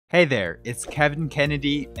Hey there, it's Kevin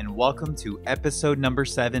Kennedy, and welcome to episode number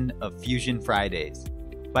 7 of Fusion Fridays.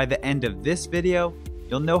 By the end of this video,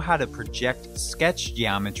 you'll know how to project sketch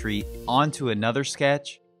geometry onto another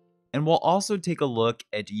sketch, and we'll also take a look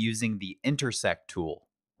at using the Intersect tool.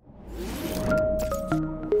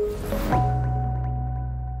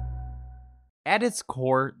 At its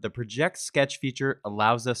core, the Project Sketch feature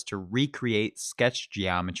allows us to recreate sketch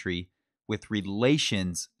geometry with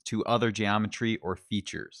relations to other geometry or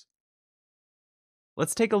features.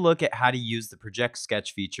 Let's take a look at how to use the Project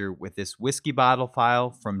Sketch feature with this whiskey bottle file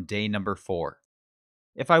from day number 4.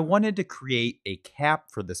 If I wanted to create a cap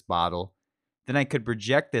for this bottle, then I could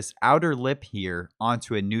project this outer lip here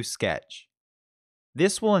onto a new sketch.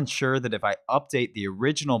 This will ensure that if I update the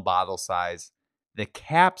original bottle size, the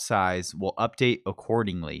cap size will update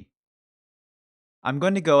accordingly. I'm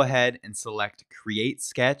going to go ahead and select Create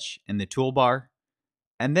Sketch in the toolbar,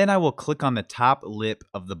 and then I will click on the top lip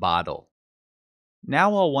of the bottle.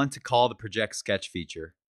 Now I'll want to call the Project Sketch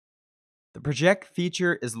feature. The Project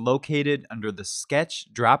feature is located under the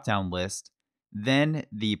Sketch drop-down list, then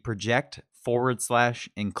the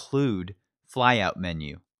Project/Include flyout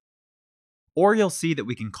menu. Or you'll see that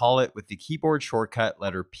we can call it with the keyboard shortcut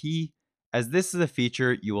letter P, as this is a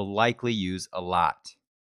feature you will likely use a lot.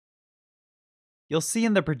 You'll see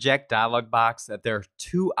in the Project dialog box that there are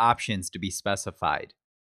 2 options to be specified.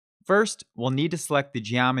 First, we'll need to select the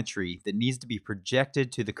geometry that needs to be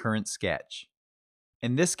projected to the current sketch.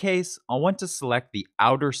 In this case, I'll want to select the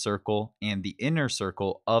outer circle and the inner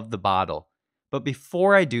circle of the bottle. But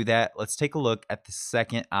before I do that, let's take a look at the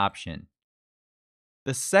second option.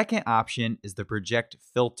 The second option is the Project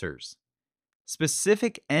Filters.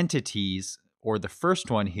 Specific entities, or the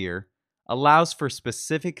first one here, allows for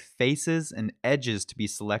specific faces and edges to be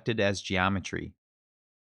selected as geometry.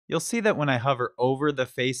 You'll see that when I hover over the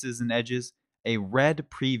faces and edges, a red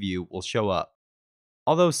preview will show up.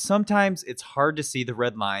 Although sometimes it's hard to see the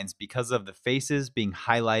red lines because of the faces being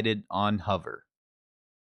highlighted on hover.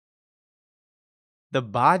 The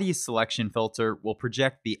Body Selection filter will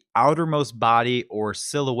project the outermost body or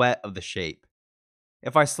silhouette of the shape.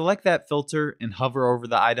 If I select that filter and hover over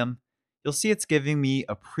the item, you'll see it's giving me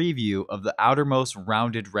a preview of the outermost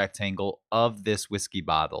rounded rectangle of this whiskey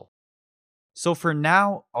bottle. So for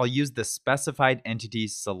now, I'll use the Specified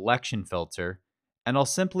Entities Selection filter, and I'll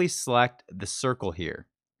simply select the circle here.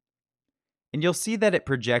 And you'll see that it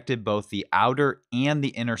projected both the outer and the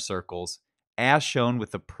inner circles, as shown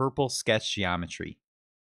with the purple sketch geometry.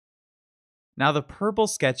 Now the purple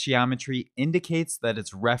sketch geometry indicates that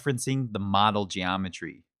it's referencing the model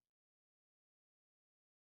geometry.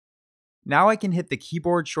 Now I can hit the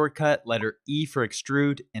keyboard shortcut letter E for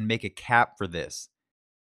extrude and make a cap for this.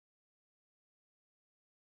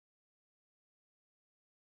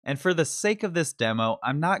 And for the sake of this demo,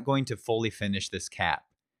 I'm not going to fully finish this cap.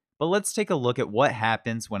 But let's take a look at what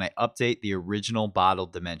happens when I update the original bottle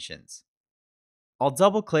dimensions. I'll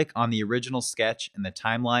double click on the original sketch in the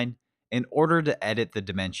timeline in order to edit the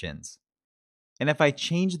dimensions. And if I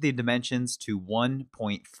change the dimensions to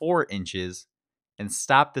 1.4 inches and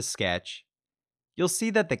stop the sketch, you'll see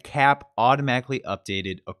that the cap automatically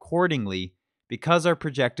updated accordingly because our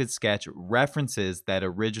projected sketch references that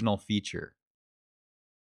original feature.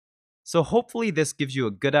 So hopefully this gives you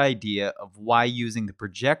a good idea of why using the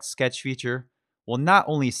Project Sketch feature will not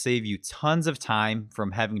only save you tons of time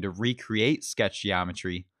from having to recreate sketch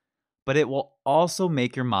geometry, but it will also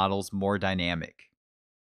make your models more dynamic.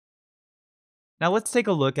 Now let's take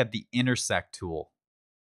a look at the Intersect tool.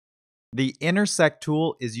 The Intersect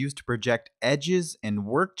tool is used to project edges and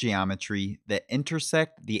work geometry that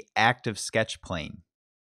intersect the active sketch plane.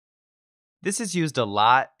 This is used a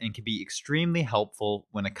lot and can be extremely helpful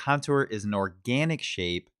when a contour is an organic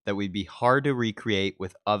shape that would be hard to recreate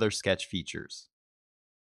with other sketch features.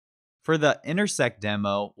 For the Intersect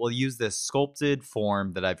demo, we'll use this sculpted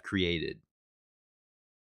form that I've created.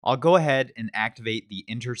 I'll go ahead and activate the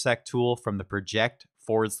Intersect tool from the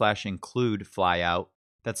Project/Include flyout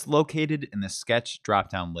that's located in the Sketch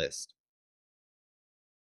drop-down list.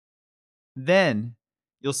 Then,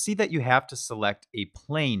 you'll see that you have to select a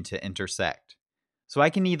plane to intersect. So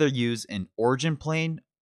I can either use an origin plane,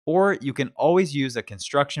 or you can always use a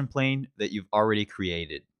construction plane that you've already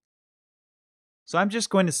created. So I'm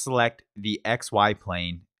just going to select the XY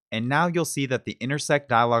plane, and now you'll see that the Intersect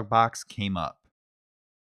dialog box came up.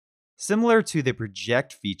 Similar to the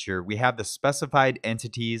Project feature, we have the Specified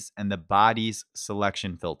Entities and the Bodies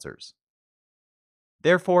Selection filters.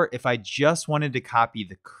 Therefore, if I just wanted to copy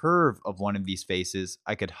the curve of one of these faces,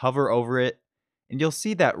 I could hover over it, and you'll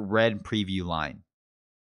see that red preview line.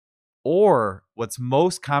 Or what's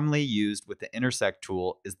most commonly used with the Intersect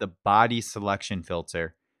tool is the body selection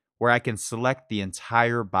filter, where I can select the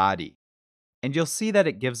entire body. And you'll see that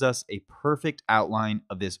it gives us a perfect outline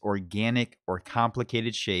of this organic or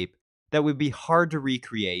complicated shape that would be hard to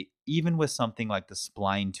recreate even with something like the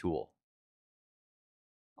spline tool.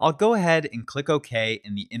 I'll go ahead and click OK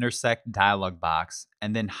in the Intersect dialog box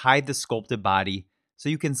and then hide the sculpted body so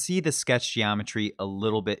you can see the sketch geometry a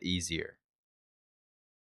little bit easier.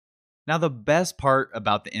 Now, the best part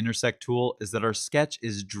about the Intersect tool is that our sketch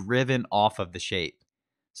is driven off of the shape.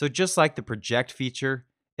 So just like the Project feature,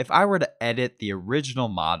 if I were to edit the original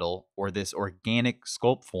model or this organic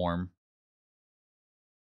sculpt form,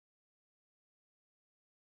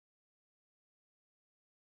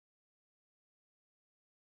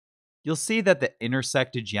 you'll see that the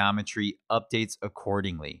intersected geometry updates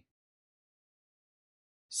accordingly.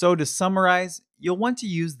 So to summarize, you'll want to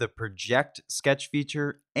use the Project Sketch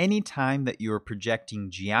feature anytime that you are projecting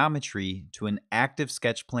geometry to an active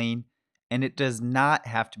sketch plane, and it does not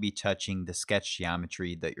have to be touching the sketch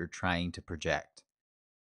geometry that you're trying to project.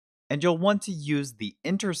 And you'll want to use the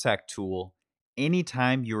Intersect tool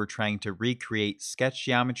anytime you are trying to recreate sketch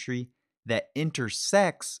geometry that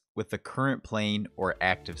intersects with the current plane or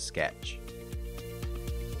active sketch.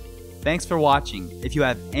 Thanks for watching. If you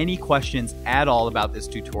have any questions at all about this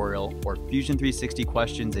tutorial or Fusion 360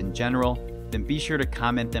 questions in general, then be sure to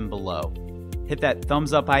comment them below. Hit that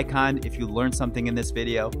thumbs up icon if you learned something in this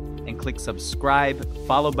video, and click subscribe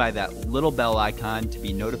followed by that little bell icon to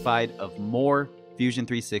be notified of more Fusion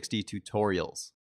 360 tutorials.